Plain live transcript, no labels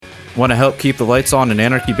Want to help keep the lights on in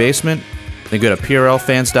Anarchy Basement? Then go to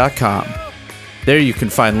PRLfans.com. There you can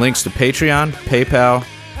find links to Patreon, PayPal,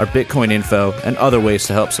 our Bitcoin info, and other ways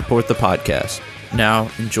to help support the podcast. Now,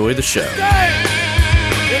 enjoy the show.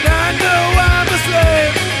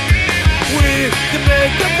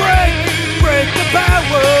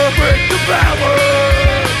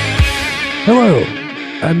 Hello,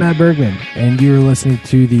 I'm Matt Bergman, and you're listening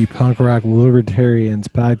to the Punk Rock Libertarians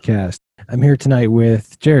podcast. I'm here tonight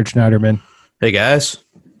with Jared Schneiderman. Hey, guys.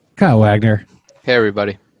 Kyle Wagner. Hey,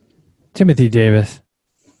 everybody. Timothy Davis.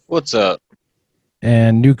 What's up?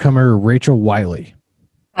 And newcomer Rachel Wiley.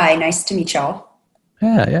 Hi, nice to meet y'all.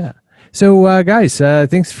 Yeah. So, guys,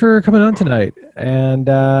 thanks for coming on tonight. And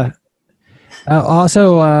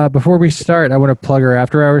also, before we start, I want to plug our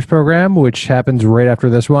After Hours program, which happens right after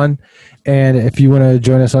this one. And if you want to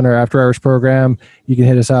join us on our After Hours program, you can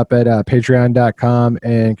hit us up at patreon.com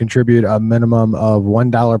and contribute a minimum of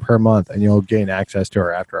 $1 per month, and you'll gain access to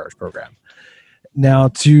our After Hours program. Now,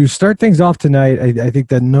 to start things off tonight, I think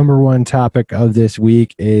the number one topic of this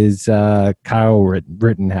week is Kyle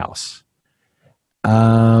Rittenhouse.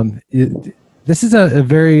 This is a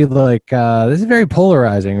very this is very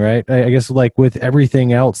polarizing, right? I guess like with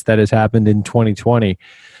everything else that has happened in 2020,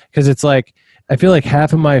 because it's like I feel like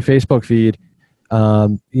half of my Facebook feed,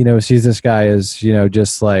 sees this guy as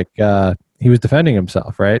just like he was defending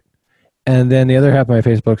himself, right? And then the other half of my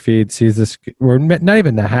Facebook feed sees this, or not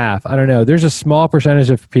even the half. I don't know. There's a small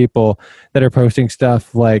percentage of people that are posting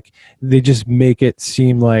stuff like they just make it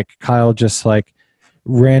seem like Kyle just like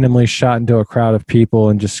randomly shot into a crowd of people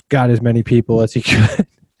and just got as many people as he could.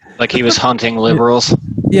 Like he was hunting liberals?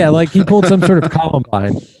 Yeah, like he pulled some sort of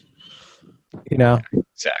Columbine.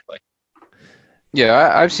 Exactly.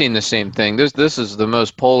 Yeah, I've seen the same thing. This is the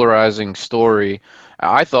most polarizing story.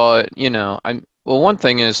 I thought, one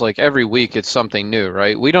thing is like every week it's something new,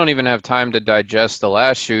 right? We don't even have time to digest the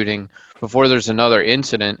last shooting before there's another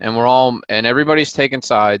incident, and everybody's taking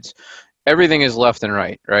sides. Everything is left and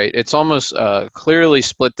right? It's almost clearly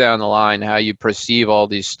split down the line how you perceive all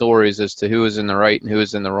these stories as to who is in the right and who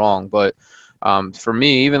is in the wrong. But for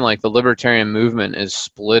me, even like the libertarian movement is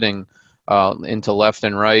splitting into left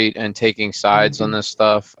and right and taking sides on this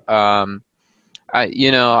stuff.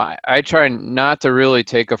 I try not to really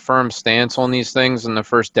take a firm stance on these things in the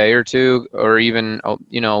first day or two, or even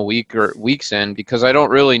a week or weeks in, because I don't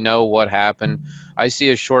really know what happened. I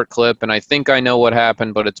see a short clip and I think I know what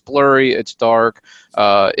happened, but it's blurry, it's dark,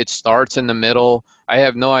 it starts in the middle. I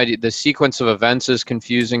have no idea. The sequence of events is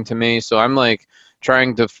confusing to me, so I'm like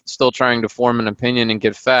still trying to form an opinion and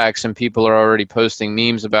get facts, and people are already posting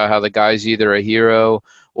memes about how the guy's either a hero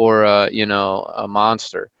or a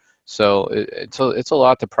monster. So it's a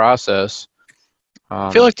lot to process.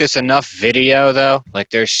 I feel like there's enough video, though.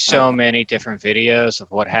 Like there's so many different videos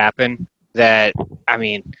of what happened that,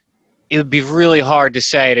 it would be really hard to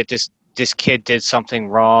say that this kid did something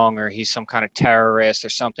wrong or he's some kind of terrorist or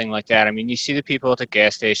something like that. You see the people at the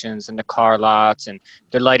gas stations and the car lots, and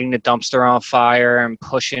they're lighting the dumpster on fire and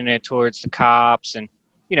pushing it towards the cops and,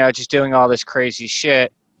 just doing all this crazy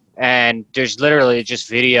shit. And there's literally just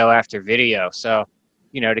video after video. So,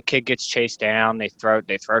 the kid gets chased down. They throw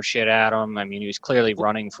shit at him. He was clearly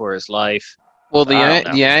running for his life. Well, the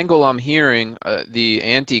angle I'm hearing, the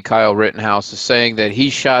anti-Kyle Rittenhouse is saying that he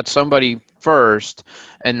shot somebody first,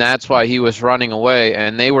 and that's why he was running away,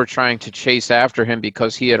 and they were trying to chase after him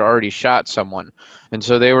because he had already shot someone, and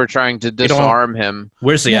so they were trying to disarm him.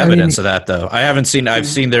 Where's the evidence of that, though? I haven't seen. I've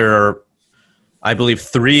seen there are, I believe,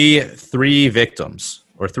 three victims.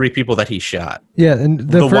 Or three people that he shot. Yeah, and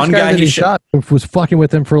the first one guy that he shot was fucking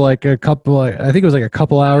with him for like a couple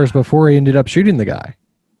hours before he ended up shooting the guy.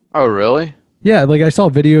 Oh, really? Yeah, like I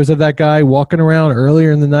saw videos of that guy walking around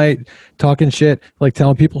earlier in the night talking shit, like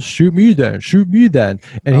telling people, shoot me then.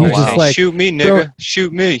 And he's just like, shoot me, nigga,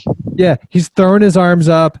 shoot me. Yeah, he's throwing his arms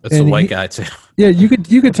up. That's a white guy, too. Yeah, you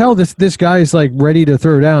could tell this guy's like ready to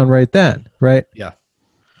throw down right then, right? Yeah.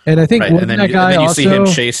 And I think and then you see him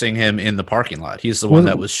chasing him in the parking lot. He's the one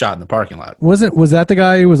that was shot in the parking lot. Was that the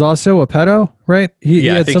guy who was also a pedo, right? He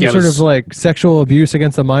had some sort of like sexual abuse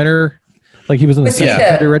against a minor. Like he was in the sex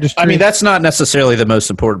offender registry. That's not necessarily the most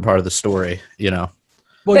important part of the story, Well,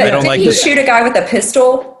 did he shoot a guy with a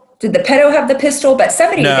pistol? Did the pedo have the pistol? But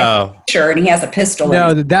somebody sure, and he has a pistol.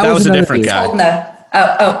 No, that was a different guy.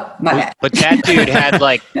 Oh, my bad. But that dude had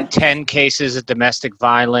like 10 cases of domestic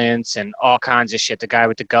violence and all kinds of shit. The guy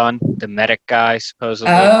with the gun, the medic guy,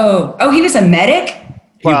 supposedly. Oh, he was a medic?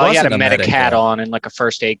 Well, he had wasn't a medic hat though. on and like a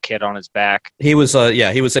first aid kit on his back. He was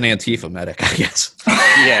he was an Antifa medic, I guess.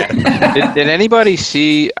 Yeah. Did anybody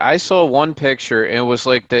see? I saw one picture, and it was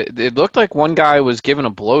like it looked like one guy was giving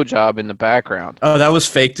a blowjob in the background. Oh, that was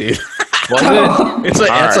fake, dude. Was it? It's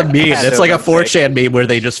a meme. It's like a That's so 4chan meme where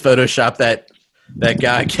they just Photoshop that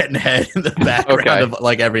guy getting head in the background of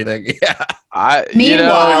like everything. Yeah.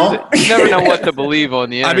 Meanwhile, you never know what to believe on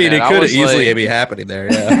the I internet. mean, it could easily be happening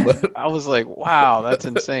there. Yeah. I was like, wow, that's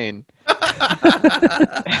insane. a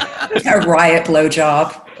riot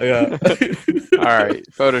blowjob. Yeah. All right,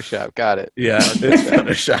 Photoshop, got it. Yeah, it's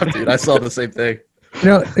Photoshop, dude. I saw the same thing.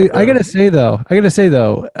 I gotta say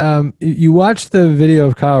though, you watched the video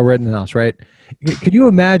of Kyle Rittenhouse, right? Could you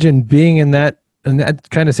imagine being in that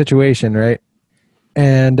kind of situation, right?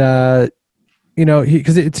 And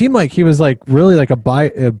because it seemed like he was like really like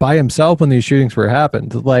by himself when these shootings were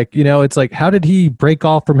happened. Like, it's like, how did he break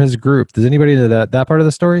off from his group? Does anybody know that part of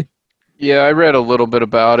the story? Yeah, I read a little bit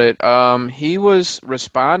about it. He was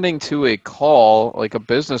responding to a call, like a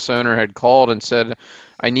business owner had called and said,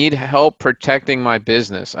 I need help protecting my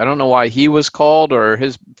business. I don't know why he was called or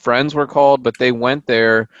his friends were called, but they went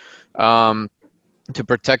there to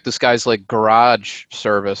protect this guy's like garage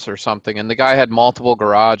service or something. And the guy had multiple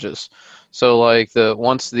garages. So like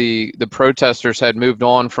once the protesters had moved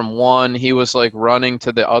on from one, he was like running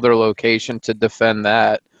to the other location to defend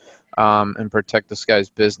that. And protect this guy's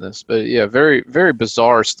business. But yeah, very, very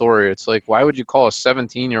bizarre story. It's like, why would you call a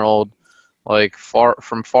 17-year-old like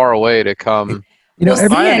far away to come?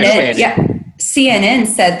 CNN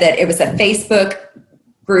said that it was a Facebook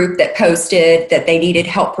group that posted that they needed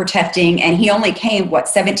help protecting, and he only came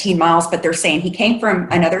 17 miles, but they're saying he came from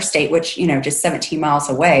another state, which just 17 miles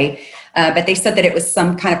away. But they said that it was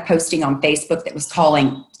some kind of posting on Facebook that was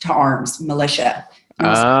calling to arms, militia.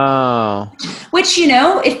 Oh. Which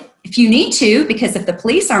if you need to, because if the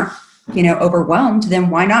police aren't, overwhelmed,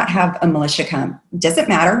 then why not have a militia come? It doesn't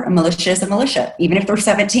matter. A militia is a militia, even if they're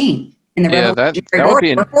 17. In the Revolutionary War,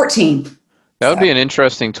 they were 14. That would be an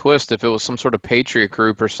interesting twist if it was some sort of patriot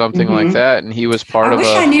group or something like that, and he was part of I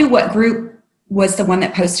wish I knew what group was the one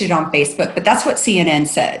that posted on Facebook, but that's what CNN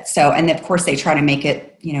said. So, and of course they try to make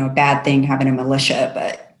it, a bad thing having a militia,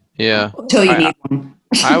 but until you need one.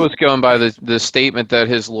 I was going by the statement that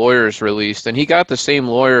his lawyers released, and he got the same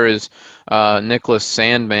lawyer as Nicholas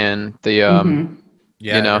Sandmann, the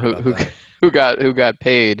who got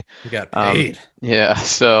paid. Who got paid?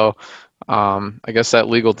 So I guess that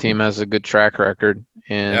legal team has a good track record.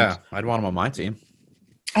 And yeah, I'd want him on my team.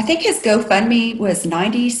 I think his GoFundMe was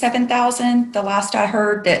 $97,000. The last I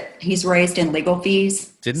heard that he's raised in legal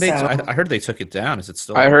fees. Didn't they? I heard they took it down. Is it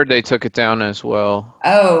still? I heard they took it down as well.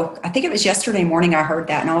 Oh, I think it was yesterday morning I heard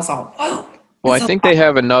that, and I was all, whoa. Well, I think they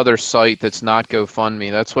have another site that's not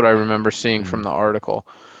GoFundMe. That's what I remember seeing from the article.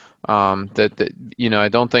 I don't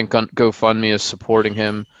think GoFundMe is supporting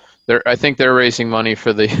him. I think they're raising money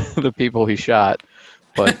for the people he shot.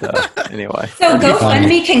 But anyway. So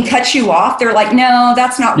GoFundMe can cut you off. They're like, no,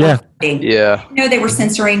 that's not worth it. Yeah. No, they were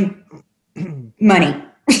censoring money.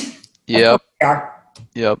 Yep.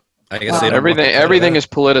 Yep. I guess everything is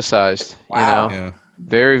politicized. Wow. Yeah.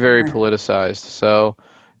 Very, very politicized. So,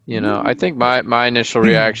 I think my initial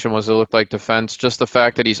reaction was it looked like defense. Just the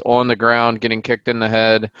fact that he's on the ground, getting kicked in the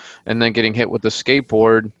head, and then getting hit with the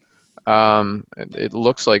skateboard. It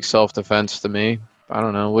looks like self-defense to me. I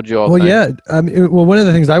don't know. What'd you all think? Yeah. One of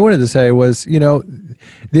the things I wanted to say was,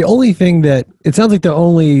 the only thing that it sounds like the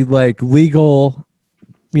only like legal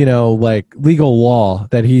law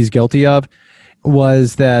that he's guilty of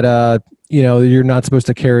was that, you're not supposed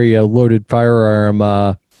to carry a loaded firearm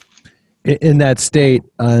in that state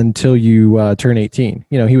until you turn 18.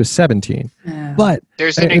 He was 17. But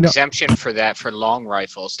there's an exemption for that for long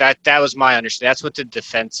rifles. That was my understanding. That's what the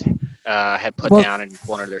defense had put down in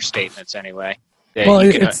one of their statements anyway.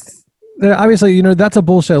 It's obviously, that's a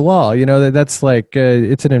bullshit law. That's like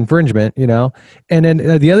it's an infringement. And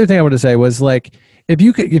then the other thing I want to say was like if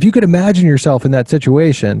you could imagine yourself in that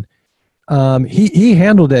situation, he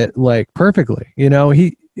handled it like perfectly.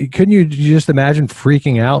 Couldn't you just imagine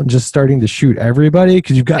freaking out and just starting to shoot everybody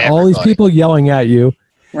because you've got all these people yelling at you,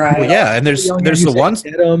 right? Well, yeah, and there's the ones.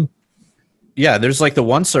 Yeah, there's like the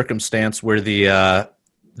one circumstance where the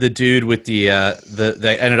dude with they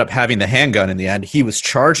ended up having the handgun in the end. He was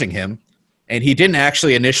charging him, and he didn't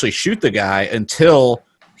actually initially shoot the guy until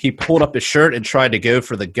he pulled up his shirt and tried to go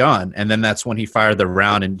for the gun, and then that's when he fired the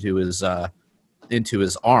round into his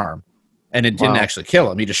arm, and it didn't actually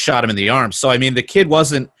kill him. He just shot him in the arm. So I mean, the kid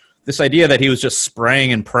wasn't. This idea that he was just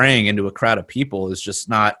spraying and praying into a crowd of people is just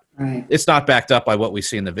not. Right. It's not backed up by what we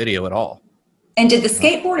see in the video at all. And did the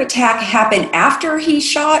skateboard attack happen after he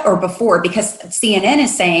shot or before? Because CNN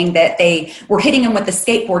is saying that they were hitting him with the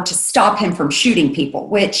skateboard to stop him from shooting people,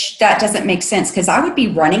 which that doesn't make sense because I would be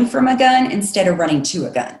running from a gun instead of running to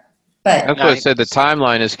a gun. But that's what I said. The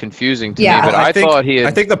timeline is confusing to me. But I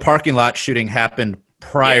think the parking lot shooting happened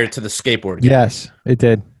prior to the skateboard game. Yes, it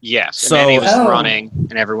did. Yes. So and then he was running,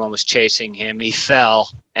 and everyone was chasing him. He fell,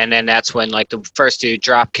 and then that's when like the first dude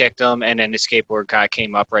drop kicked him, and then the skateboard guy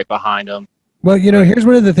came up right behind him. Well, here's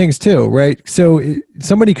one of the things too, right? So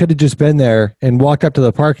somebody could have just been there and walked up to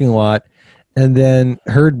the parking lot, and then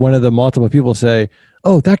heard one of the multiple people say,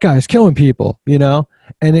 "Oh, that guy's killing people,"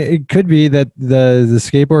 And it could be that the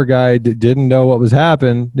skateboard guy didn't know what was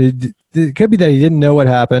happening. It could be that he didn't know what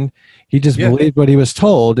happened. He just believed what he was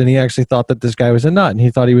told, and he actually thought that this guy was a nut, and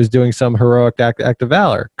he thought he was doing some heroic act of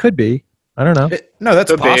valor. Could be. I don't know. No,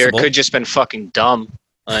 that's possible. Be, or it could just been fucking dumb.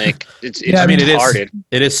 Like it's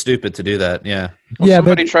it is stupid to do that. Yeah. Well,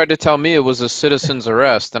 somebody tried to tell me it was a citizen's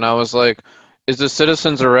arrest, and I was like, "Is the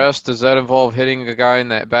citizen's arrest? Does that involve hitting a guy in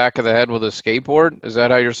the back of the head with a skateboard? Is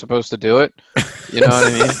that how you're supposed to do it? You know what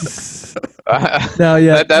I mean?"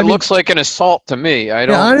 No, that looks like an assault to me. I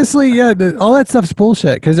don't. Yeah, honestly, all that stuff's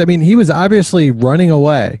bullshit. Because he was obviously running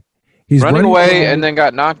away. He's running away and then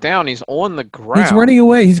got knocked down. He's on the ground. He's running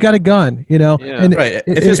away. He's got a gun. Yeah. And right.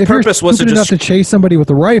 If his purpose wasn't enough to chase somebody with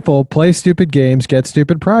a rifle, play stupid games, get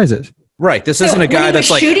stupid prizes. Right. This isn't a guy that's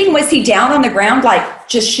like shooting. Was he down on the ground, like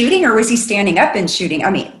just shooting, or was he standing up and shooting? I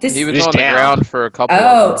mean, he was on the ground for a couple.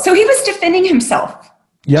 Oh, so he was defending himself.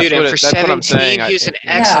 Yep. Dude, and for 17, he was an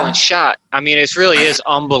excellent shot. I mean, it really is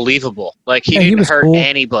unbelievable. Like he didn't hurt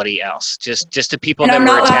anybody else. Just the people and that I'm were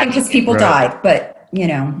not laughing attacking. because people died, but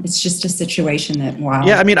it's just a situation that wow.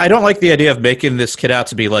 Yeah, I mean, I don't like the idea of making this kid out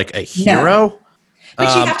to be like a hero. No.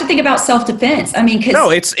 But you have to think about self-defense. I mean,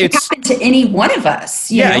 because it happened to any one of us.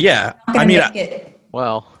 Yeah. I mean,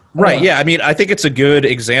 right. Yeah, I mean, I think it's a good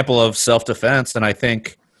example of self-defense, and I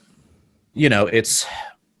think,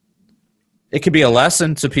 it could be a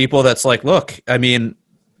lesson to people that's like, look, I mean,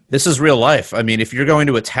 this is real life. I mean, if you're going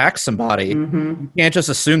to attack somebody, you can't just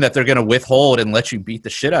assume that they're going to withhold and let you beat the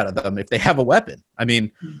shit out of them if they have a weapon. I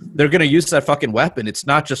mean, they're going to use that fucking weapon. It's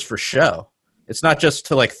not just for show. It's not just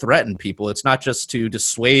to like threaten people. It's not just to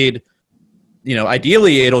dissuade,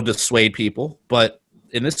 ideally it'll dissuade people, but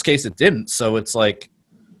in this case it didn't. So it's like,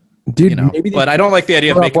 dude, but I don't like the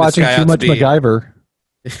idea of making this guy out to be MacGyver.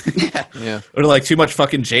 yeah. Or like too much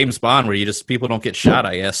fucking James Bond where people don't get shot,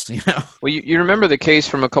 I guess, Well, you remember the case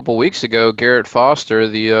from a couple weeks ago, Garrett Foster,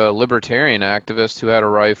 the libertarian activist who had a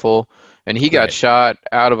rifle, and he got shot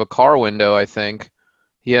out of a car window, I think.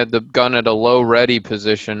 He had the gun at a low ready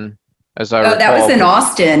position, as I recall. That was in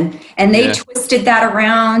Austin, and they twisted that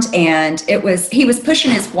around, and he was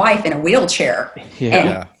pushing his wife in a wheelchair.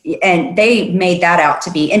 Yeah. And they made that out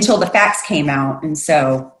to be until the facts came out, and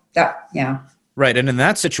so that, Right, and in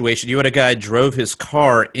that situation, you had a guy drove his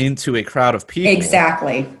car into a crowd of people.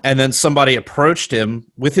 Exactly. And then somebody approached him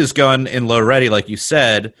with his gun in low ready, like you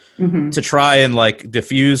said, to try and like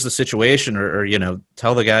diffuse the situation or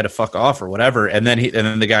tell the guy to fuck off or whatever. And then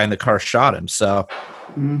the guy in the car shot him. So,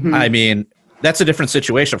 I mean, that's a different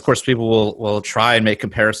situation. Of course, people will try and make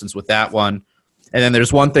comparisons with that one. And then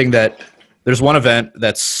there's one event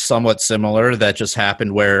that's somewhat similar that just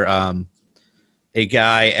happened where a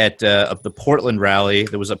guy at the Portland rally.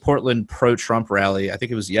 There was a Portland pro-Trump rally. I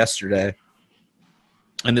think it was yesterday.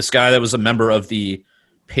 And this guy that was a member of the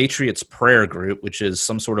Patriots Prayer Group, which is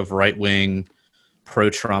some sort of right-wing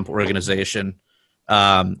pro-Trump organization.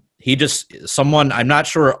 I'm not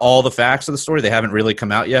sure all the facts of the story. They haven't really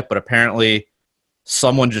come out yet, but apparently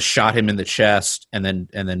someone just shot him in the chest and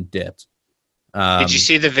then dipped. Did you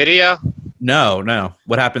see the video? No.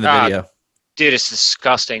 What happened in the video? Dude, it's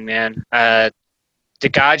disgusting, man. The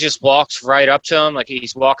guy just walks right up to him, like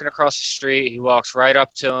he's walking across the street. He walks right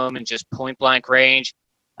up to him and just point blank range.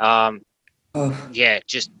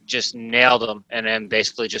 Just nailed him and then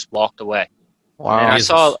basically just walked away. Wow. And I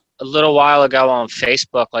saw a little while ago on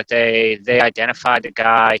Facebook, like they identified the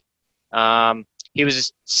guy. He was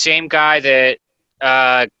the same guy that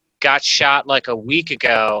got shot like a week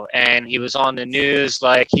ago, and he was on the news.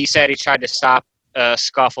 Like he said he tried to stop a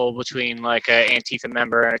scuffle between like an Antifa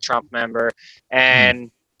member and a Trump member,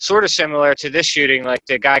 and sort of similar to this shooting, like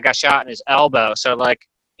the guy got shot in his elbow. So like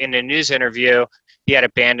in the news interview, he had a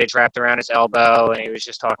bandage wrapped around his elbow, and he was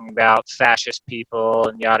just talking about fascist people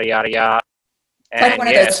and yada yada yada. And, like one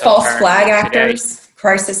of those false flag actors,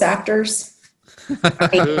 crisis actors. I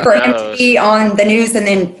mean, for him to be on the news and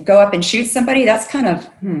then go up and shoot somebody, that's kind of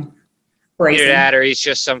brazen. Either that, or he's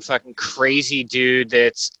just some fucking crazy dude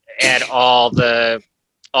that's at all the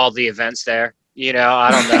events there.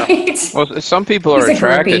 I don't know. Right? Well, some people are He's a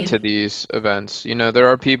attracted groupie. to these events. There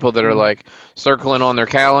are people that are like circling on their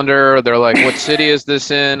calendar. They're like, "What city is this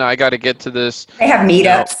in? I got to get to this." They have You know,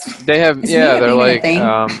 meetups. they have, Is yeah. meetup They're even a like, thing?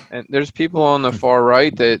 and there's people on the far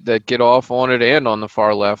right that get off on it, and on the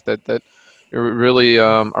far left that really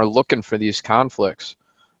are looking for these conflicts.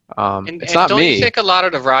 And, It's and not don't you me. think a lot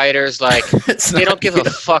of the rioters, they don't give a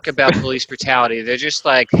fuck about police brutality? They're just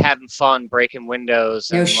like having fun breaking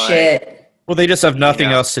windows No and shit. Well, they just have nothing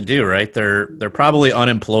know. else to do, right? They're probably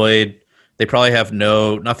unemployed. They probably have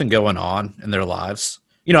nothing going on in their lives.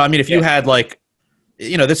 I mean, if you had like,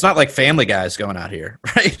 it's not like Family Guys going out here,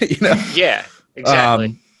 right? Yeah,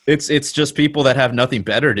 exactly. It's just people that have nothing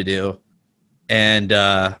better to do, and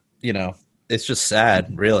it's just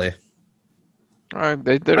sad, really. All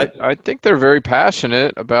right, I think they're very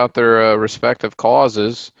passionate about their respective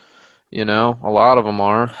causes. A lot of them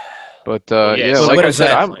are. But Yes, yeah, like what I is said,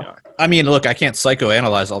 that? I mean, look, I can't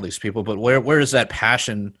psychoanalyze all these people, but where is that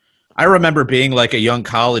passion? I remember being like a young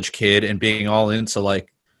college kid and being all into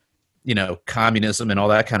like, communism and all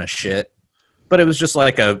that kind of shit. But it was just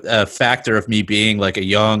like a factor of me being like a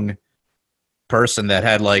young person that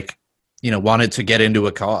had like, wanted to get into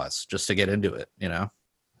a cause just to get into it,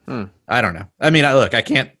 I don't know. I mean, I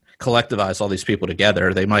can't collectivize all these people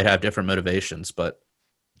together. They might have different motivations, but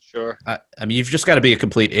Sure. I mean, you've just got to be a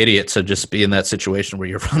complete idiot to just be in that situation where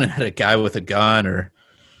you're running at a guy with a gun or,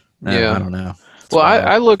 Yeah. I don't know. It's well, wild.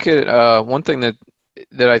 I look at one thing that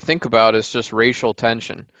I think about is just racial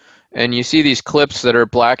tension. And you see these clips that are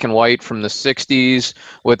black and white from the 60s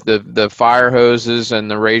with the fire hoses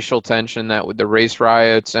and the racial tension that with the race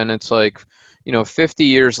riots. And it's like, 50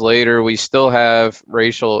 years later, we still have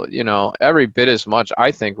racial, every bit as much,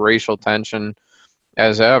 I think, racial tension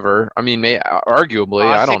as ever. I mean, arguably,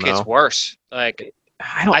 I don't think know. it's worse. Like,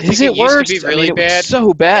 I think is it it used to worse? be really it was bad.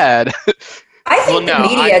 so bad. I think Well, no,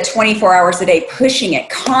 the media 24 hours a day pushing it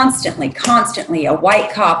constantly, a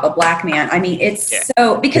white cop, a black man. I mean, it's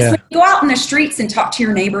so, because when you go out in the streets and talk to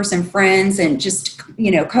your neighbors and friends and just,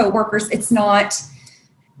 coworkers, it's not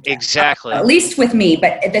exactly. at least with me.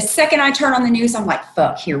 But the second I turn on the news, I'm like,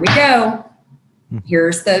 fuck, here we go.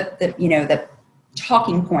 Here's the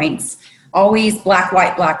talking points. Always black,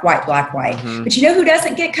 white, black, white, black, white. Mm-hmm. But who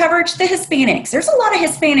doesn't get coverage? The Hispanics. There's a lot of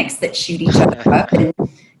Hispanics that shoot each other up, and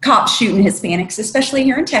cops shooting Hispanics, especially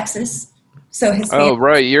here in Texas. So Hispanics. Oh,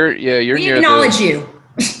 right. You're We near acknowledge you.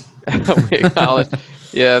 we acknowledge.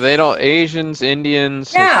 Yeah, they don't. Asians,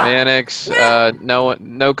 Indians, Yeah. Hispanics. Yeah.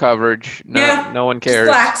 No coverage. No one Just cares.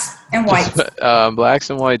 blacks and whites. Blacks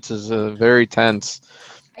and whites is very tense.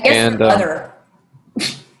 I guess and, they're other.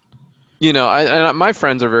 My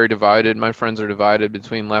friends are very divided. My friends are divided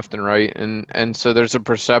between left and right, and so there's a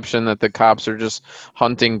perception that the cops are just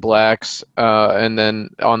hunting blacks, and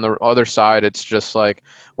then on the other side, it's just like,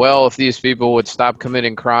 well, if these people would stop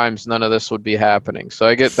committing crimes, none of this would be happening. So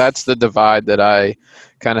I get that's the divide that I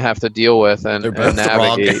kind of have to deal with and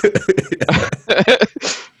navigate.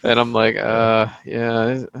 And I'm like,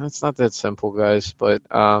 yeah, it's not that simple, guys. But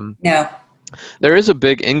No. there is a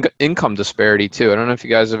big income disparity too. I don't know if you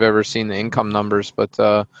guys have ever seen the income numbers, but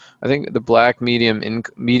I think the black median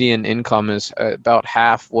income is about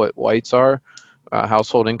half what whites are.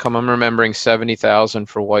 Household income. I'm remembering 70,000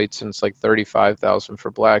 for whites and it's like 35,000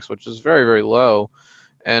 for blacks, which is very, very low.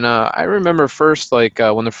 And I remember first, like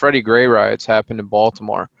when the Freddie Gray riots happened in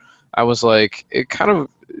Baltimore, I was like, it kind of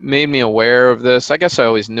made me aware of this. I guess I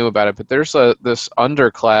always knew about it, but there's this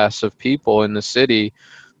underclass of people in the city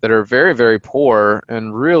that are very, very poor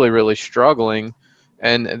and really, really struggling.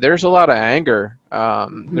 And there's a lot of anger.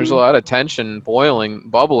 There's a lot of tension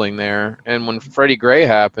bubbling there. And when Freddie Gray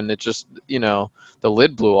happened, it just, the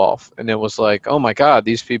lid blew off. And it was like, oh my God,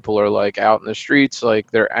 these people are like out in the streets, like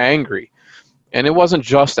they're angry. And it wasn't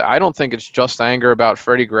just, I don't think it's just anger about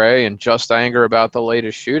Freddie Gray and just anger about the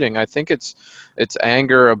latest shooting. I think it's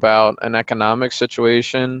anger about an economic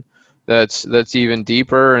situation that's even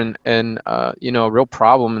deeper and a real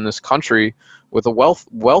problem in this country with a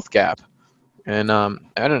wealth gap. And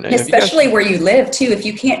I don't know. Especially where you live too, if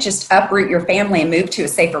you can't just uproot your family and move to a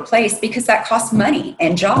safer place, because that costs money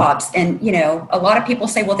and jobs. And, a lot of people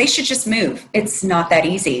say, well, they should just move. It's not that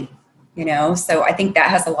easy, so I think that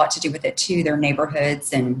has a lot to do with it too, their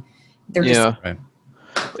neighborhoods and they're just. Right.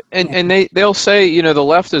 And they'll say, the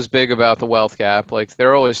left is big about the wealth gap. Like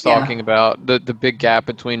they're always talking about the big gap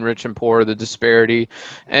between rich and poor, the disparity.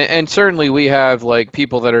 And certainly we have like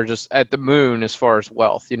people that are just at the moon as far as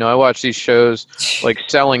wealth. I watch these shows like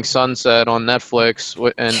Selling Sunset on Netflix,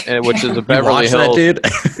 and which is a Beverly Hills. That, dude?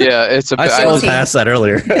 Yeah, it's a. I saw past that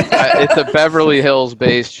earlier. It's a Beverly Hills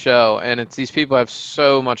based show, and it's these people have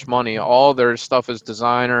so much money. All their stuff is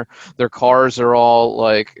designer. Their cars are all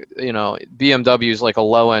like, BMW is like a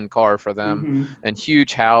low end car for them, and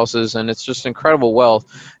huge houses, and it's just incredible wealth.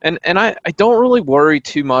 And I don't really worry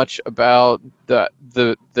too much about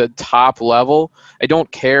the top level. I don't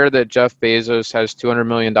care that Jeff Bezos has $200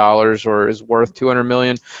 million or is worth $200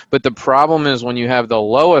 million, but the problem is when you have the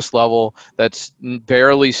lowest level that's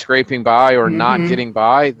barely scraping by or not getting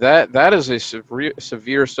by, that is a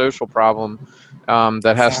severe social problem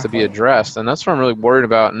that has to be addressed. And that's what I'm really worried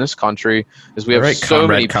about in this country is we have so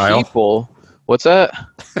many people. What's that?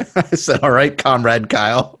 I said, all right, Comrade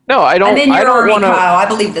Kyle. No, I don't. I don't want to. Kyle, I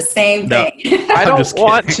believe the same thing. I don't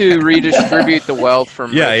want to redistribute the wealth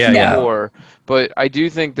from rich to poor, but I do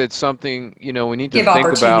think that's something we need to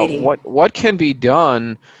think about. What can be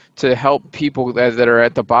done to help people that are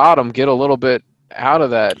at the bottom get a little bit out of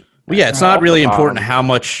that. Well, yeah, it's not really important how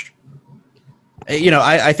much.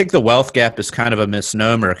 I think the wealth gap is kind of a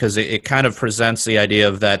misnomer because it kind of presents the idea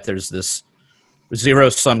of that there's this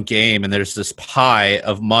zero-sum game and there's this pie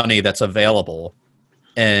of money that's available.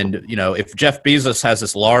 And, if Jeff Bezos has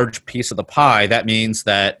this large piece of the pie, that means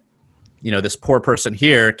that, this poor person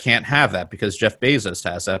here can't have that because Jeff Bezos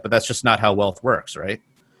has that. But that's just not how wealth works, right?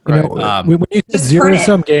 When you said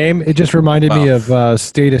zero-sum game, it just reminded me of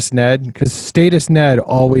Status Ned, because Status Ned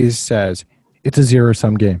always says it's a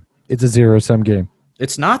zero-sum game. It's a zero-sum game.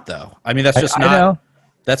 It's not, though. I mean, that's just not.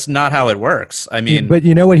 That's not how it works. I mean, but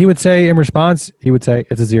you know what he would say in response? He would say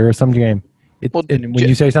it's a zero-sum game. And when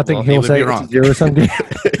you say something, he'll say it's a zero-sum game.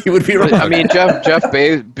 He would be wrong. I mean, Jeff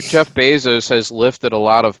Bezos has lifted a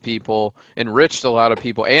lot of people, enriched a lot of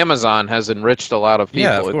people. Amazon has enriched a lot of people.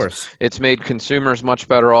 Yeah, of course. It's made consumers much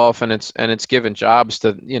better off, and it's given jobs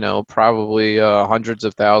to probably hundreds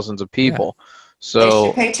of thousands of people. Yeah. So they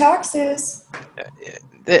should pay taxes.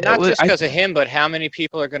 Not just because of him, but how many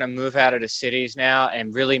people are going to move out of the cities now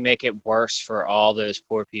and really make it worse for all those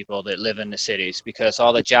poor people that live in the cities? Because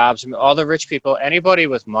all the jobs, all the rich people, anybody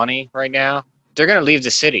with money right now, they're going to leave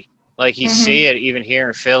the city. Like you see it even here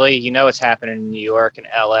in Philly. It's happening in New York and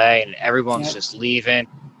LA, and everyone's just leaving.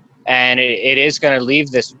 And it is going to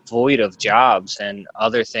leave this void of jobs and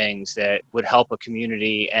other things that would help a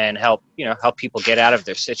community and help people get out of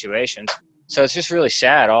their situations. So it's just really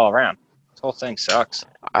sad all around. This whole thing sucks.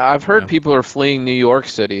 I've heard people are fleeing New York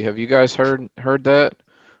City. Have you guys heard that?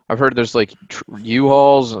 I've heard there's like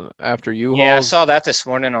U-Hauls after U-Hauls. Yeah, I saw that this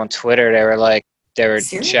morning on Twitter. They were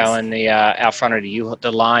showing the out front of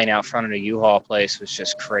the line out front of the U-Haul place was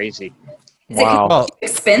just crazy. Is it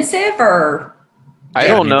expensive or? I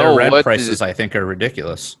don't know. Their rent prices I think are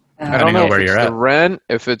ridiculous. I don't know where you're at. The rent,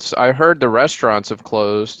 I heard the restaurants have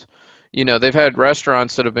closed. They've had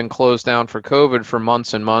restaurants that have been closed down for COVID for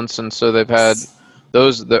months and months, and so they've had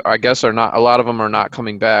those that I guess are not. A lot of them are not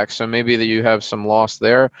coming back. So maybe that you have some loss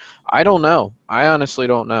there. I don't know. I honestly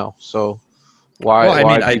don't know. So why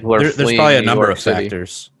people are fleeing there's probably a number New York of City.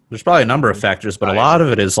 factors. There's probably a number of factors, but a lot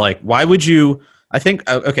of it is like, why would you? I think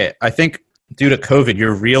due to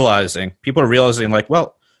COVID, people are realizing like,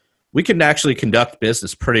 well, we can actually conduct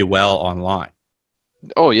business pretty well online.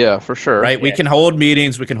 Oh yeah, for sure. Right? Yeah. We can hold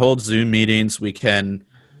meetings, we can hold Zoom meetings, we can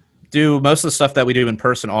do most of the stuff that we do in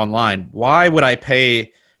person online. Why would I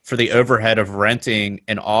pay for the overhead of renting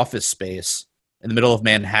an office space in the middle of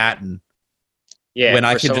Manhattan when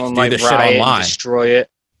I can just do the shit online? Destroy it.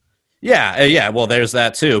 Yeah, well, there's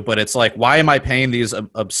that too. But it's like, why am I paying these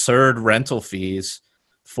absurd rental fees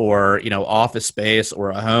for office space or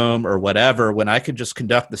a home or whatever when I could just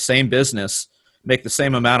conduct the same business, make the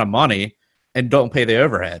same amount of money, and don't pay the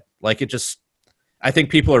overhead? Like I think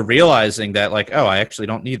people are realizing that like, oh, I actually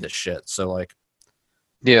don't need this shit. So like,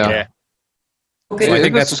 yeah. So I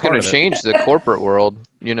think that's going to change the corporate world.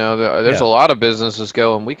 There's a lot of businesses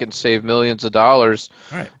going, we can save millions of dollars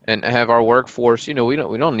and have our workforce. We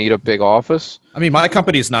don't need a big office. I mean, my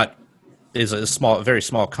company is a very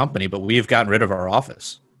small company, but we've gotten rid of our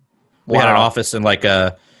office. We had an office in like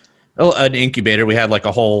an incubator. We had like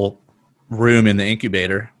a whole room in the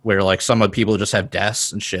incubator where like some of the people just have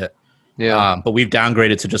desks and shit. Yeah. But we've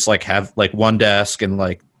downgraded to just like have like one desk, and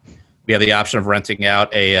like we have the option of renting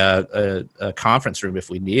out a conference room if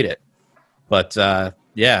we need it. But I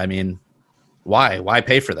mean, why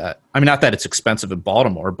pay for that? I mean, not that it's expensive in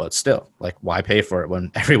Baltimore, but still, like, why pay for it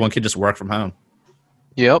when everyone can just work from home?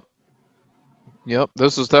 Yep.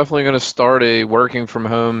 This is definitely going to start a working from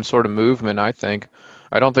home sort of movement, I think.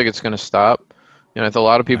 I don't think it's going to stop. I think a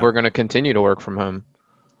lot of people are going to continue to work from home.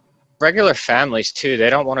 Regular families too, they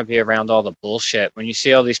don't want to be around all the bullshit. When you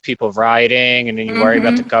see all these people rioting and then you worry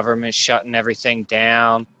about the government shutting everything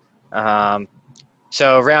down.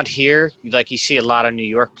 So around here, you see a lot of New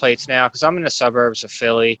York plates now, because I'm in the suburbs of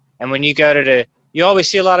Philly. And when you go to you always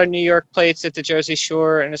see a lot of New York plates at the Jersey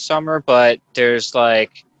Shore in the summer, but there's 3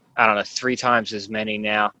 times as many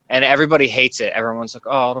now. And everybody hates it. Everyone's like,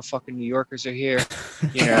 oh, all the fucking New Yorkers are here.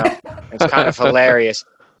 It's kind of hilarious.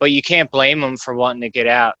 But you can't blame them for wanting to get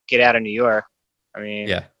out of New York. I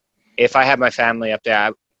mean, if I had my family up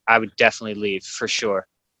there, I would definitely leave for sure.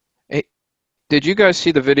 Hey, did you guys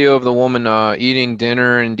see the video of the woman eating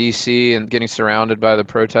dinner in D.C. and getting surrounded by the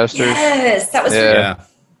protesters? Yes, that was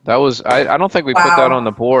That was I don't think we put that on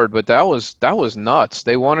the board, but that was nuts.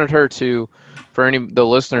 They wanted her to, for the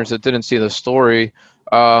listeners that didn't see the story,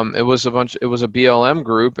 it was a BLM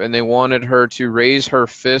group, and they wanted her to raise her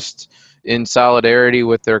fist in solidarity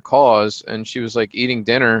with their cause, and she was eating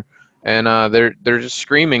dinner, and they're just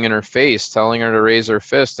screaming in her face, telling her to raise her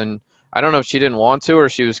fist. And I don't know if she didn't want to or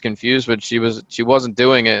she was confused, but she wasn't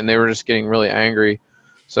doing it, and they were just getting really angry.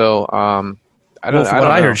 So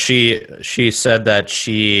I heard, she said that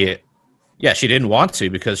she didn't want to,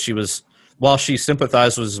 because while she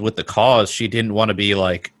sympathized with the cause, she didn't want to be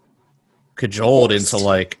cajoled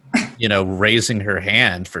into raising her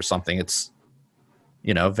hand for something. It's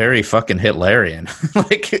very fucking Hitlerian.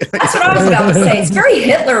 That's what I was about to say. It's very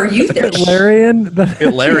Hitler youth. Hitlerian?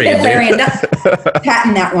 Hitlerian.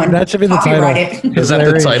 Patent that one. That should be the title. Is that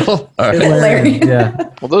the title? Right. Hitlerian. Yeah.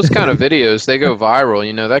 Well, those kind of videos, they go viral.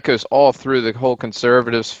 That goes all through the whole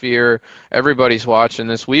conservative sphere. Everybody's watching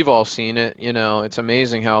this. We've all seen it. It's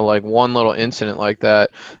amazing how one little incident like that,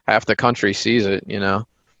 half the country sees it,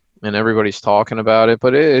 and everybody's talking about it.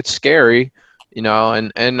 But it's scary.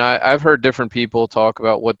 And I've heard different people talk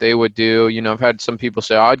about what they would do. I've had some people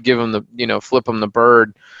say, I'd give them flip them the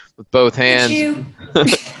bird with both hands.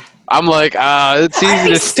 I'm like, it's easy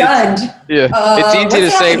to stunned. It's easy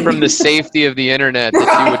to say from the safety of the internet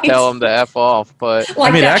that you would tell them to F off. But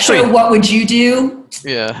what would you do?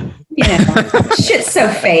 Yeah. Shit's so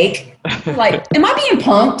fake. Am I being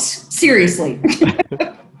punked? Seriously.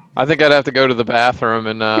 I think I'd have to go to the bathroom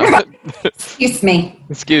and. Excuse me.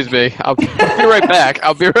 I'll be right back.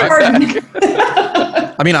 I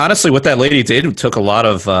mean, honestly, what that lady did, it took a lot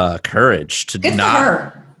of courage to Good not. For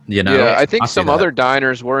her. Yeah, I think some other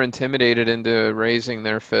diners were intimidated into raising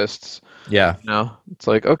their fists. Yeah. It's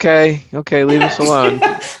okay, leave us alone.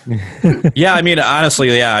 Yeah, I mean, honestly,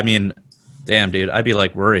 damn, dude, I'd be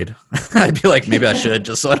worried. I'd be maybe I should,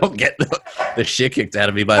 just so I don't get the shit kicked out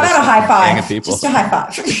of me by this high five. gang of people. Just a high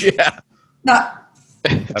five. Yeah. Not.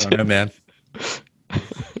 I don't know, man.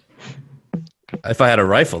 If I had a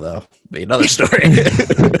rifle, though, it'd be another story.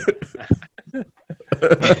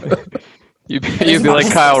 You'd be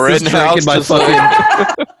like Kyle Rittenhouse,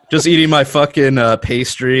 just eating my fucking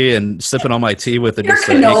pastry and sipping on my tea with an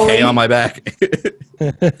AK on my back.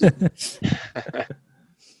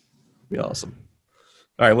 Be awesome.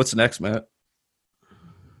 All right, what's next, Matt?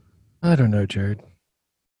 I don't know, Jared.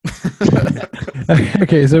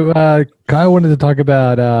 Okay, so Kyle wanted to talk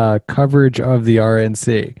about coverage of the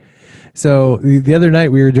RNC. So the other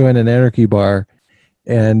night we were doing an anarchy bar,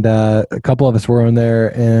 and a couple of us were on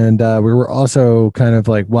there, and we were also kind of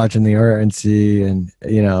watching the RNC and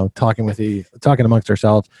talking amongst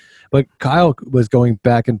ourselves. But Kyle was going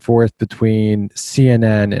back and forth between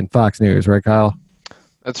CNN and Fox News, right, Kyle?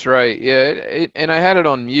 That's right. Yeah, and I had it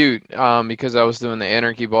on mute because I was doing the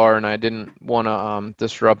anarchy bar and I didn't want to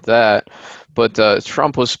disrupt that. But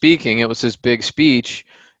Trump was speaking. It was his big speech,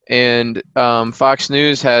 and Fox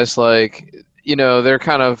News has they're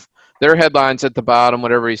kind of their headlines at the bottom.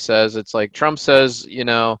 Whatever he says, it's Trump says,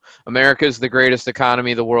 America is the greatest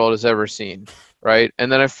economy the world has ever seen, right?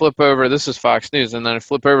 And then I flip over. This is Fox News, and then I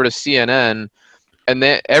flip over to CNN, and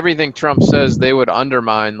everything Trump says they would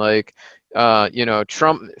undermine,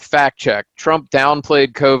 Trump fact check. Trump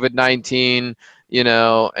downplayed COVID-19,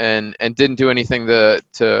 and didn't do anything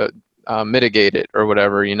to mitigate it or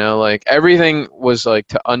whatever. Everything was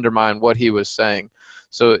to undermine what he was saying.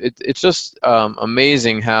 So it's just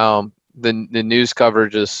amazing how the news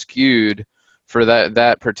coverage is skewed for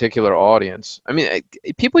that particular audience. I mean,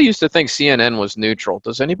 people used to think CNN was neutral.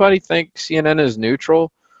 Does anybody think CNN is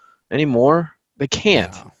neutral anymore? They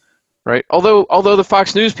can't. right? Although the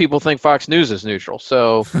Fox News people think Fox News is neutral.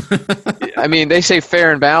 So, I mean, they say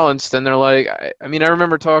fair and balanced, and they're like, I mean, I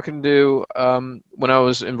remember talking to, when I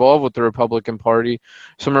was involved with the Republican Party,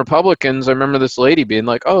 some Republicans, I remember this lady being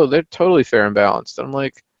like, oh, they're totally fair and balanced. And I'm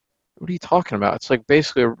like, what are you talking about? It's like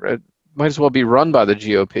basically, it might as well be run by the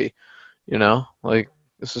GOP, you know? Like,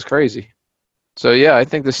 this is crazy. So, yeah, I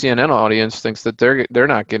think the CNN audience thinks that they're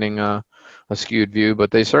not getting a skewed view, but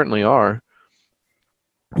they certainly are.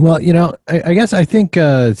 Well, you know, I guess I think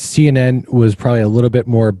CNN was probably a little bit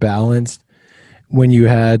more balanced when you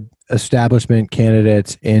had establishment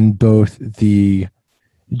candidates in both the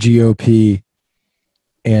GOP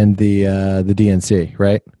and the DNC,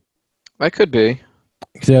 right? That could be.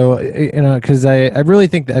 So, you know, because I really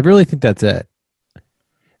think that's it.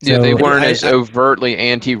 Yeah, So, they weren't as overtly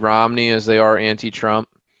anti-Romney as they are anti-Trump.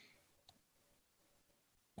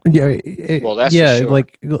 Yeah, Well, that's yeah, for sure.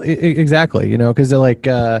 like exactly, you know, because they're like,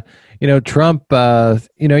 you know, Trump.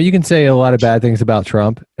 You know, you can say a lot of bad things about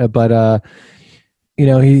Trump, but you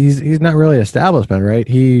know, he's not really establishment, right?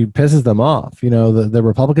 He pisses them off. You know, the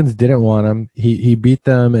Republicans didn't want him. He beat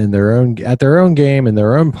them in their own game in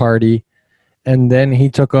their own party, and then he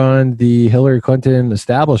took on the Hillary Clinton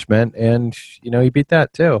establishment, and you know, he beat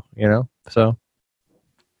that too. You know, so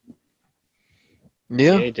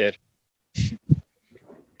Yeah. he did.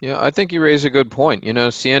 Yeah, I think you raise a good point. You know,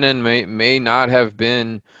 CNN may not have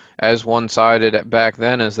been as one-sided back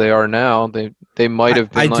then as they are now. They might have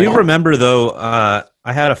been. I do remember though.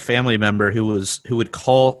 I had a family member who would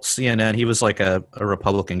call CNN. He was like a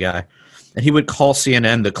Republican guy, and he would call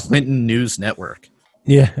CNN the Clinton News Network.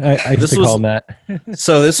 yeah, I used to call him that.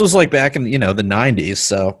 So this was like back in the 90s.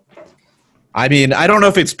 So I mean, I don't know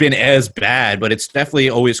if it's been as bad, but it's definitely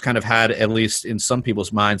always kind of had, at least in some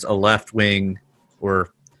people's minds, a left wing or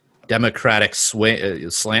Democratic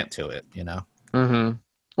slant to it, you know. Mm-hmm.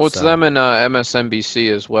 Well, it's So- them and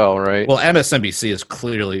MSNBC as well, right? Well, MSNBC is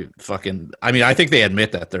clearly fucking. I mean, I think they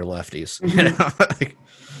admit that they're lefties. You know? Like,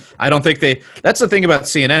 I don't think they. That's the thing about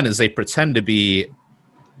CNN is they pretend to be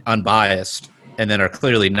unbiased and then are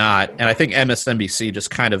clearly not. And I think MSNBC just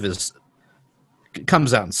kind of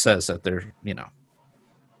comes out and says that they're, you know,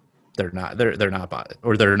 they're not biased,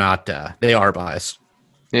 or they're not. They are biased.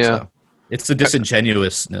 Yeah. So it's the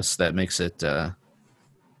disingenuousness that makes it,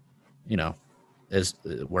 you know, is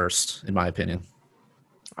worse, in my opinion.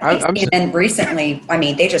 And recently, I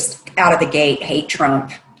mean, they just out of the gate hate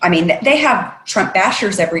Trump. I mean, they have Trump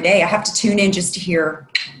bashers every day. I have to tune in just to hear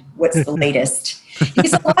what's the latest.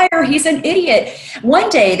 He's a liar. He's an idiot. One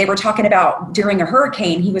day they were talking about during a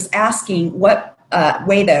hurricane, he was asking what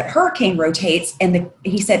way the hurricane rotates. And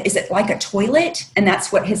he said, is it like a toilet? And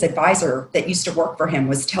that's what his advisor that used to work for him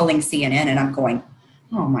was telling CNN. And I'm going,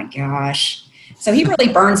 oh my gosh. So he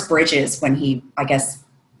really burns bridges when he, I guess,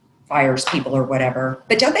 fires people or whatever.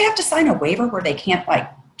 But don't they have to sign a waiver where they can't like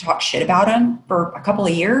talk shit about him for a couple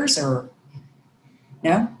of years, or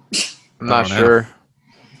no? I'm not sure.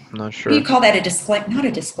 I'm not sure. You call that a disclaimer? Not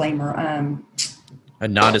a disclaimer. A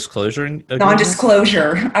non-disclosure agreement?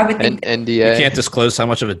 Non-disclosure. I would think. NDA. You can't disclose how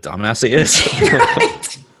much of a dumbass he is.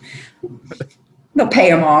 Right. They'll pay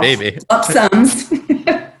him off. Maybe. Lump sums.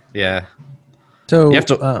 Yeah. So You have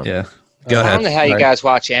to. Yeah. Go I ahead. don't know how you Sorry. guys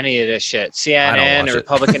watch any of this shit. I CNN, don't watch the it.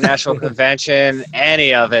 Republican National Convention,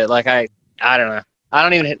 any of it. Like I don't know. I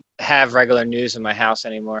don't even have regular news in my house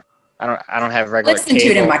anymore. I don't have regular Listen to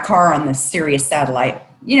cable. it in my car on the Sirius satellite.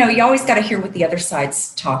 You know, you always got to hear what the other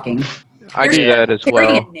side's talking. I do that as well.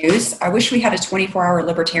 Libertarian news. I wish we had a 24-hour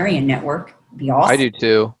libertarian network. It'd be awesome. I do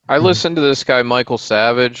too. I listen to this guy Michael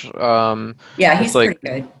Savage. Yeah, he's It's like-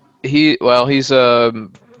 pretty good.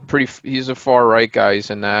 He's a far right guy. He's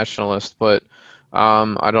a nationalist, but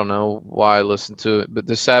I don't know why I listen to it. But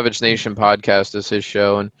the Savage Nation podcast is his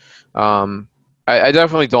show, and I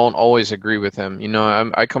definitely don't always agree with him. You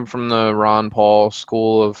know, I come from the Ron Paul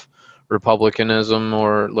school of republicanism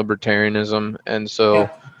or libertarianism, and so Yeah.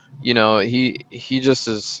 you know he just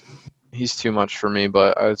is. He's too much for me,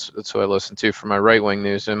 but that's who I listen to for my right-wing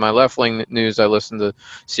news. And my left-wing news, I listen to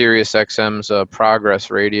Sirius XM's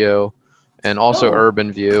Progress Radio, and also Oh.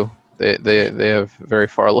 Urban View. They have very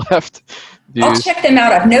far left I'll views. check them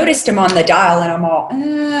out. I've noticed them on the dial, and I'm all,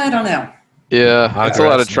 I don't know. Yeah, it's a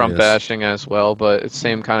lot of Progress Trump News. bashing as well, but it's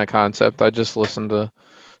same kind of concept. I just listen to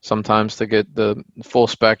sometimes to get the full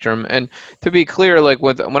spectrum. And to be clear, like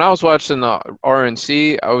when I was watching the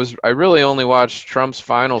RNC, I really only watched Trump's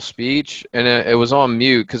final speech, and it was on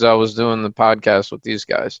mute because I was doing the podcast with these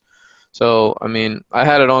guys. So I mean, I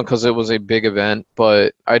had it on because it was a big event,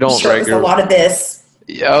 but I don't Sure, there's a regularly. lot of this.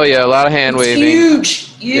 Oh yeah, a lot of hand It's waving.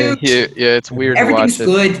 huge. Yeah, Huge. yeah, it's weird to watch Everything's it.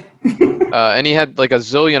 good. And he had like a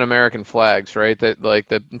zillion American flags, right? That like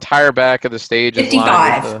the entire back of the stage is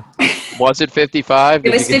lined 55. with was it 55?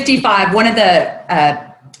 It was 55. One of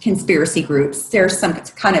the conspiracy groups. There's some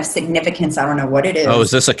kind of significance. I don't know what it is. Oh,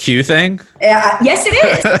 is this a Q thing? Yes, it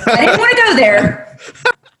is. I didn't want to go there.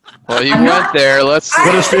 Well, you went there. What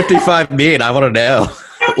does 55 mean? I want to know.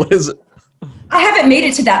 What is it? I haven't made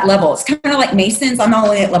it to that level. It's kind of like Masons. I'm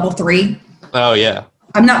only at level 3. Oh, yeah.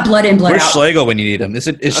 I'm not blood in, blood Where's out. Schlegel when you need him? Is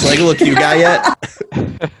Schlegel a Q guy yet?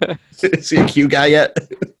 Is he a Q guy yet?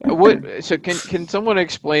 So can someone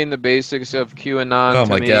explain the basics of QAnon Oh to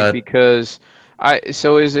my me? God. Because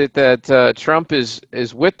so is it that Trump is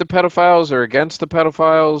with the pedophiles or against the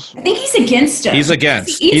pedophiles? I think he's against him. He's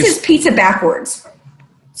against. He eats his pizza backwards.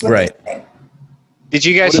 That's what Right. they say. Did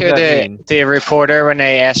you guys What does hear that mean? the reporter when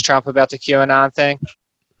they asked Trump about the QAnon thing?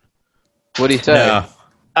 What'd he say? No.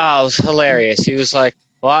 Oh, it was hilarious. He was like,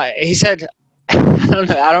 well, he said, I don't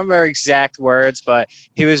remember exact words, but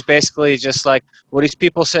he was basically just like, well, these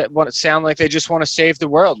people sound like they just want to save the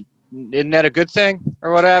world. Isn't that a good thing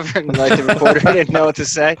or whatever? And like the reporter didn't know what to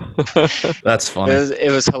say. That's funny.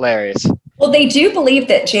 It was hilarious. Well, they do believe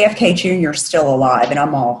that JFK Jr. is still alive, and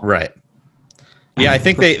I'm all. Right. Yeah, I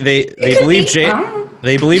think they It could believe be. I don't know.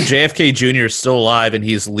 they believe JFK Jr. is still alive, and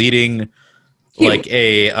he's leading like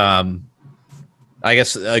a I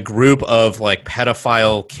guess a group of like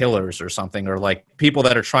pedophile killers or something, or like people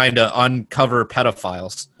that are trying to uncover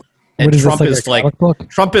pedophiles. And What is Trump this, is like a comic book?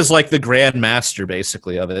 Trump is like the grand master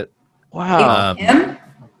basically of it. Wow. Him?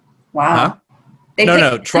 Wow. Huh? They No,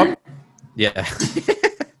 picked no, Trump. Yeah.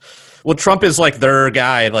 Well, Trump is like their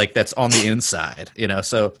guy, like that's on the inside, you know.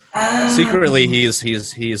 So secretly,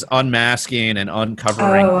 he's unmasking and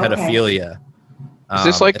uncovering Oh, okay. pedophilia. Is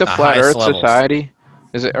this like at the Flat highest Earth levels. Society?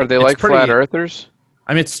 Are they It's like pretty- flat earthers?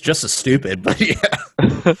 I mean, it's just as stupid, but yeah.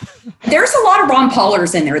 There's a lot of Ron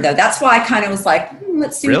Paulers in there, though. That's why I kind of was like,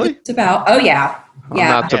 let's see Really? what it's about. Oh, yeah. I'm Yeah.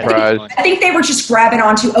 not surprised. I think they were just grabbing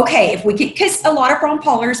onto, okay, if we could, because a lot of Ron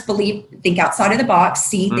Paulers think outside of the box,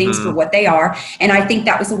 see things for what they are. And I think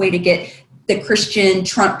that was a way to get the Christian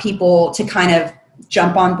Trump people to kind of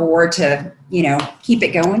jump on board to, keep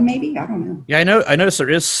it going, maybe. I don't know. Yeah, I noticed there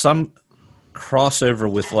is some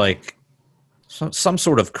crossover with like some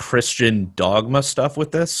sort of Christian dogma stuff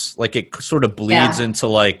with this. Like it sort of bleeds into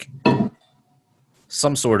like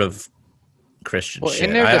some sort of Christian Well, in shit.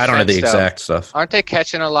 their I don't know the defense, though, exact stuff. Aren't they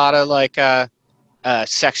catching a lot of like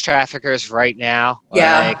sex traffickers right now?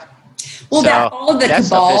 Yeah. Well, that all of the that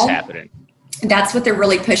stuff is cabal, happening. that's what they're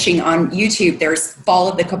really pushing on YouTube. There's Fall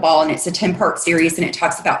of the Cabal, and it's a 10-part series, and it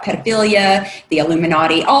talks about pedophilia, the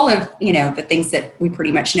Illuminati, all of, the things that we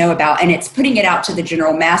pretty much know about. And it's putting it out to the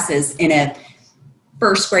general masses in a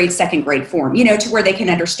first grade, second grade form, to where they can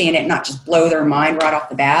understand it and not just blow their mind right off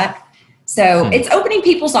the bat. So it's opening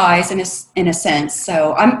people's eyes in a sense.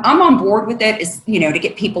 So I'm on board with it, is to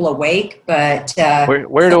get people awake. But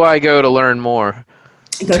Where do I go to learn more?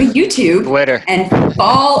 go to YouTube Twitter. and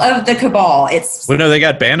Fall of the Cabal. It's Well, no, they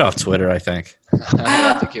got banned off Twitter, I think.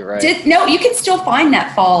 I think you're right. no, you can still find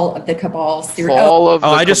that Fall of the Cabal series. Fall of the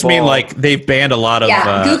Oh, I just mean Cabal. like they've banned a lot of.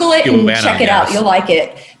 Yeah, Google it and QAnon check it out. guys. You'll like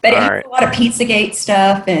it. But it All has right. a lot of Pizzagate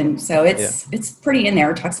stuff, and so it's pretty in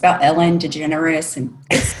there. It talks about Ellen DeGeneres, and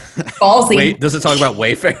it's ballsy. Wait, does it talk about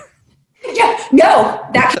Wayfair? Yeah, no,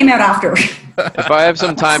 that came out after. If I have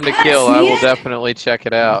some time to Yes, kill, I will man. definitely check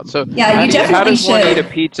it out. So Yeah, how you how does definitely one eat should. a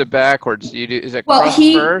pizza backwards? Do you do? Is it Well, crust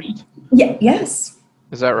he- first? Yeah, yes.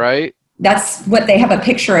 Is that right? That's what they have a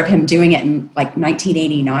picture of him doing it in like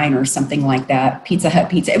 1989 or something like that. Pizza Hut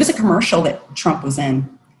pizza. It was a commercial that Trump was in.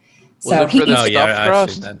 Was So it for the No, he, yeah, stuffed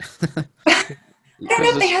I've seen crust? that. I don't know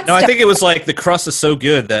if they had No, I stuff. think it was like the crust is so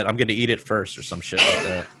good that I'm going to eat it first or some shit like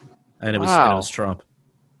that. And it was Trump.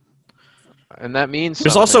 And that means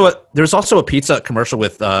There's something. also a pizza commercial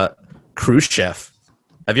with Khrushchev.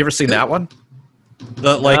 Have you ever seen that one?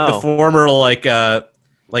 The No. former like the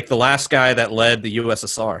last guy that led the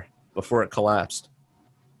USSR before it collapsed.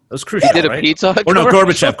 It was Khrushchev. He did a right? Pizza Hut Or no,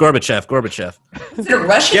 commercial? Gorbachev. Is it a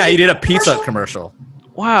Russian? Yeah, he did a pizza commercial? commercial.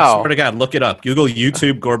 Wow. Swear to God, look it up. Google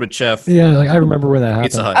YouTube Gorbachev Yeah, like I remember when that happened.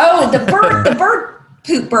 Pizza Hut. Oh, the bird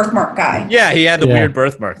poop birthmark guy. Yeah, he had the Yeah. weird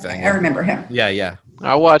birthmark thing. I remember him. Yeah.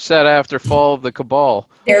 I watched that after Fall of the Cabal.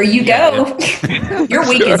 There you go. Your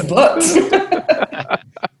week is booked.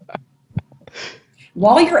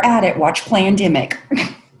 While you're at it, watch Plandemic.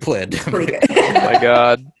 Plid. Pretty good. Oh my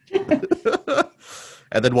God.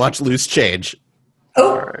 And then watch Loose Change.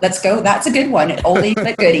 Oh, let's go. That's a good one. Oldie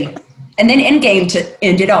but goodie. And then Endgame to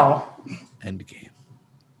end it all. Endgame.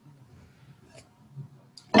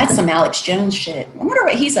 That's some Alex Jones shit. I wonder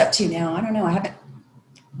what he's up to now. I don't know. I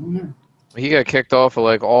don't know. He got kicked off of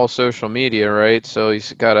like all social media, right? So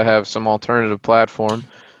he's got to have some alternative platform.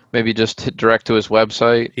 Maybe just hit direct to his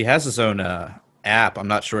website. He has his own app. I'm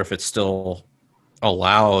not sure if it's still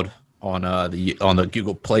allowed on the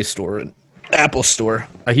Google Play Store and Apple Store.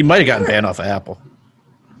 He might have gotten banned off of Apple.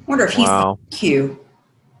 I wonder if he's Q.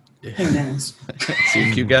 Who knows? See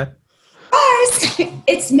a Q guy? Guys,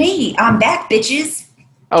 it's me. I'm back, bitches.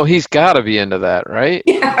 Oh, he's got to be into that, right?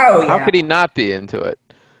 Oh, yeah. How could he not be into it?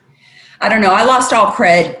 I don't know. I lost all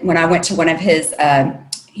cred when I went to one of his,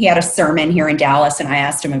 he had a sermon here in Dallas, and I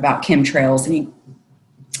asked him about chemtrails, and he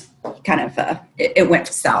kind of, it went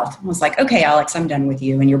south. I was like, okay, Alex, I'm done with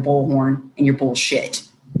you and your bullhorn and your bullshit.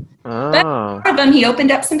 Oh. But one of them, he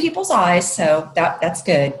opened up some people's eyes, so that's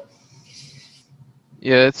good.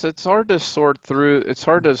 Yeah, it's hard to sort through. It's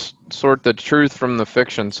hard to sort the truth from the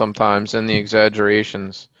fiction sometimes and the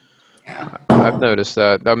exaggerations. Yeah. I've noticed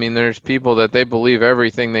that. I mean, there's people that they believe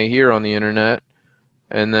everything they hear on the internet,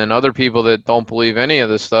 and then other people that don't believe any of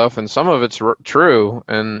this stuff, and some of it's true,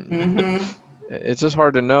 and it's just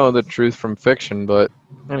hard to know the truth from fiction. But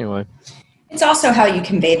anyway. It's also how you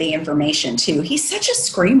convey the information, too. He's such a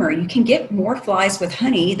screamer. You can get more flies with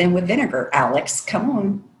honey than with vinegar, Alex. Come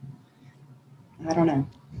on. I don't know.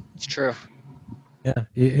 It's true. Yeah,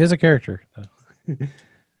 he is a character.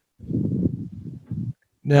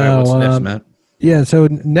 Now, what's next, Matt? Yeah, so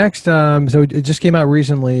next, so it just came out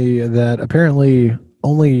recently that apparently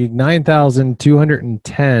only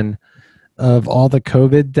 9,210 of all the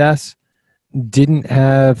COVID deaths didn't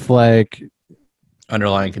have like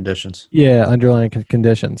underlying conditions. Yeah, underlying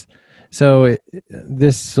conditions. So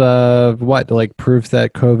this proves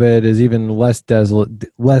that COVID is even less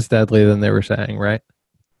deadly than they were saying, right?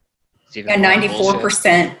 Yeah,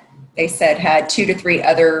 94% they said had 2 to 3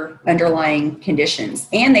 other underlying conditions,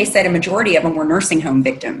 and they said a majority of them were nursing home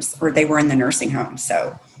victims, or they were in the nursing home.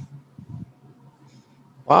 So,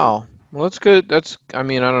 wow, well, that's good. I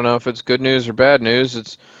don't know if it's good news or bad news.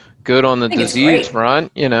 It's good on the disease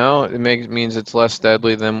front. You know, it means it's less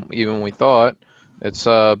deadly than even we thought. It's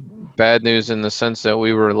bad news in the sense that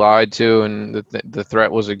we were lied to and the threat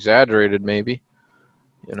was exaggerated, maybe.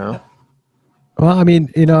 You know. Well, I mean,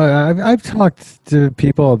 I've talked to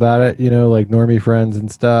people about it, like normie friends and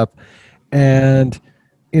stuff, and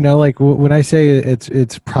like when I say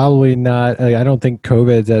it's probably not. I don't think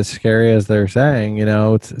COVID's as scary as they're saying.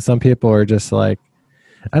 Some people are just like,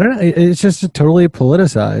 I don't know. It's just totally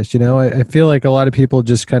politicized. I feel like a lot of people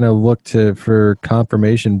just kind of look for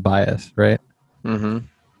confirmation bias, right? Mm-hmm.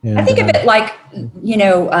 And, I think of it like,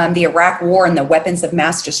 the Iraq War and the weapons of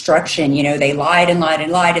mass destruction. They lied and lied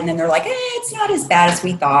and lied, and then they're like, it's not as bad as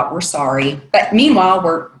we thought. We're sorry. But meanwhile,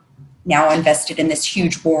 we're now invested in this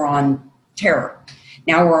huge war on terror.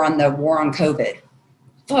 Now we're on the war on COVID.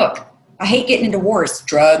 Look, I hate getting into wars.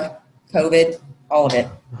 Drug, COVID, all of it.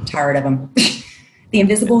 I'm tired of them. The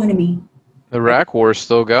invisible enemy. The Iraq War is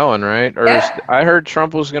still going, right? Or I heard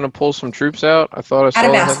Trump was going to pull some troops out. I thought I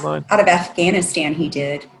saw a headline. Out of Afghanistan, he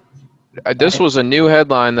did. This was a new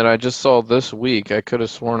headline that I just saw this week. I could have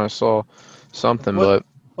sworn I saw something, but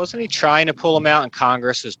wasn't he trying to pull them out and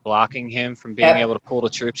Congress was blocking him from being able to pull the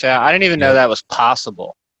troops out? I didn't even know that was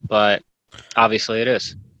possible, but obviously it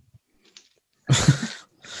is.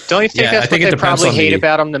 Don't you think that's what they probably hate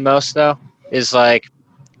about him the most, though? Is like,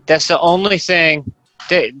 that's the only thing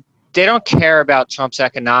they don't care about Trump's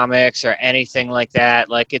economics or anything like that.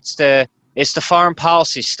 Like it's the foreign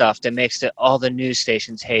policy stuff that makes all the news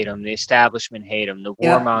stations hate him, the establishment hate him, the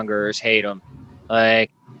warmongers hate him.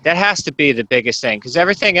 Like that has to be the biggest thing, because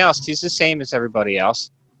everything else, he's the same as everybody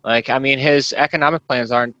else. Like, I mean, his economic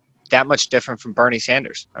plans aren't that much different from Bernie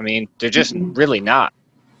Sanders. I mean, they're just really not.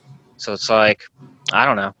 So it's like, I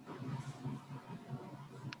don't know.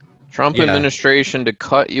 Trump administration to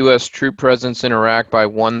cut U.S. troop presence in Iraq by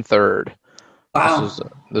 1/3. Wow.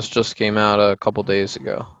 This just came out a couple days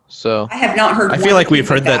ago. So I have not heard. I feel like we've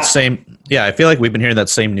heard that same. Yeah, I feel like we've been hearing that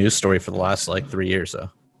same news story for the last 3 years, though.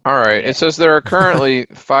 All right. It says there are currently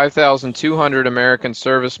 5,200 American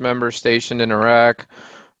service members stationed in Iraq,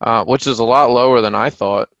 which is a lot lower than I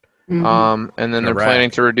thought. And then they're planning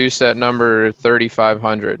to reduce that number to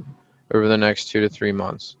 3,500 over the next 2 to 3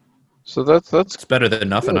 months. So that's better than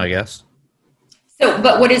nothing, I guess. So,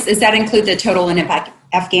 but does that include the total in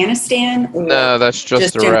Afghanistan? Or no, that's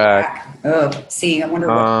just Iraq. Oh, see, I wonder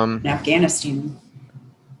what in Afghanistan.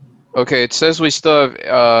 Okay, it says we still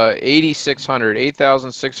have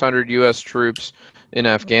 8,600 U.S. troops in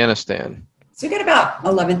Afghanistan. So we got about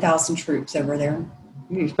 11,000 troops over there.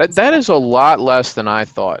 That is a lot less than I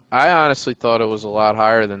thought. I honestly thought it was a lot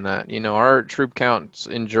higher than that. Our troop counts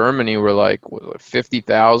in Germany were like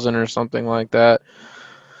 50,000 or something like that.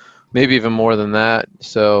 maybe even more than that.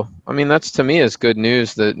 So, I mean, that's to me is good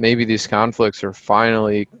news that maybe these conflicts are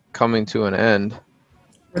finally coming to an end.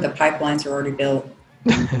 Or the pipelines are already built.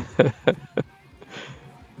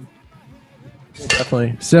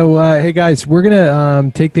 Definitely. So, hey guys, we're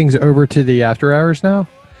gonna take things over to the after hours now.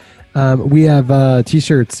 We have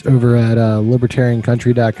t-shirts over at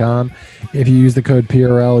libertariancountry.com. If you use the code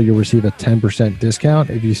PRL, you'll receive a 10% discount.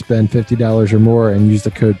 If you spend $50 or more and use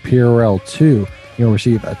the code PRL2, you'll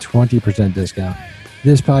receive a 20% discount.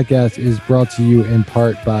 This podcast is brought to you in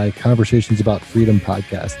part by Conversations About Freedom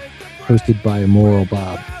podcast, hosted by Immoral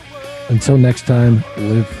Bob. Until next time,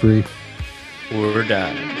 live free. We're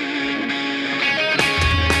done.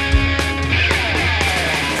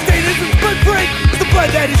 Statism's footprint is the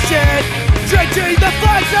blood that is shed, drenching the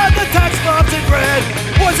flags on the tax bombs in red.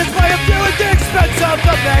 Poisoned by a few at the expense of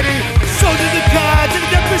the many, sold to the gods and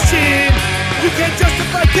the death machine. You can't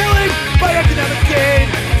justify killing by economic gain.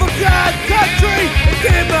 For God, country, and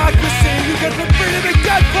democracy, you get from freedom and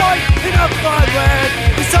gunpoint in a foreign land.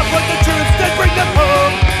 You support the troops, then bring them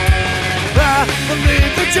home. I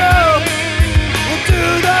believe that you will do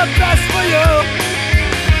the best for you,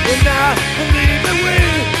 and I believe that we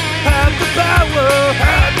have the power,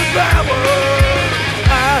 have the power.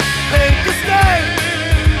 I hate the state,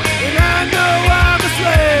 and I know I'm a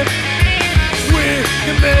slave. We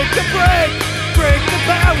can make the break the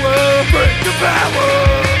power, break the power.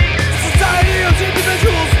 Society owes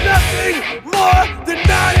individuals nothing more than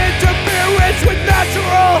non-interference with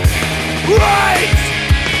natural rights.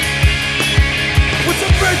 Once a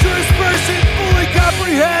virtuous person fully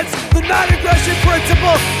comprehends the non-aggression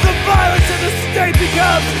principle, the violence of the state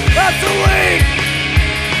becomes obsolete.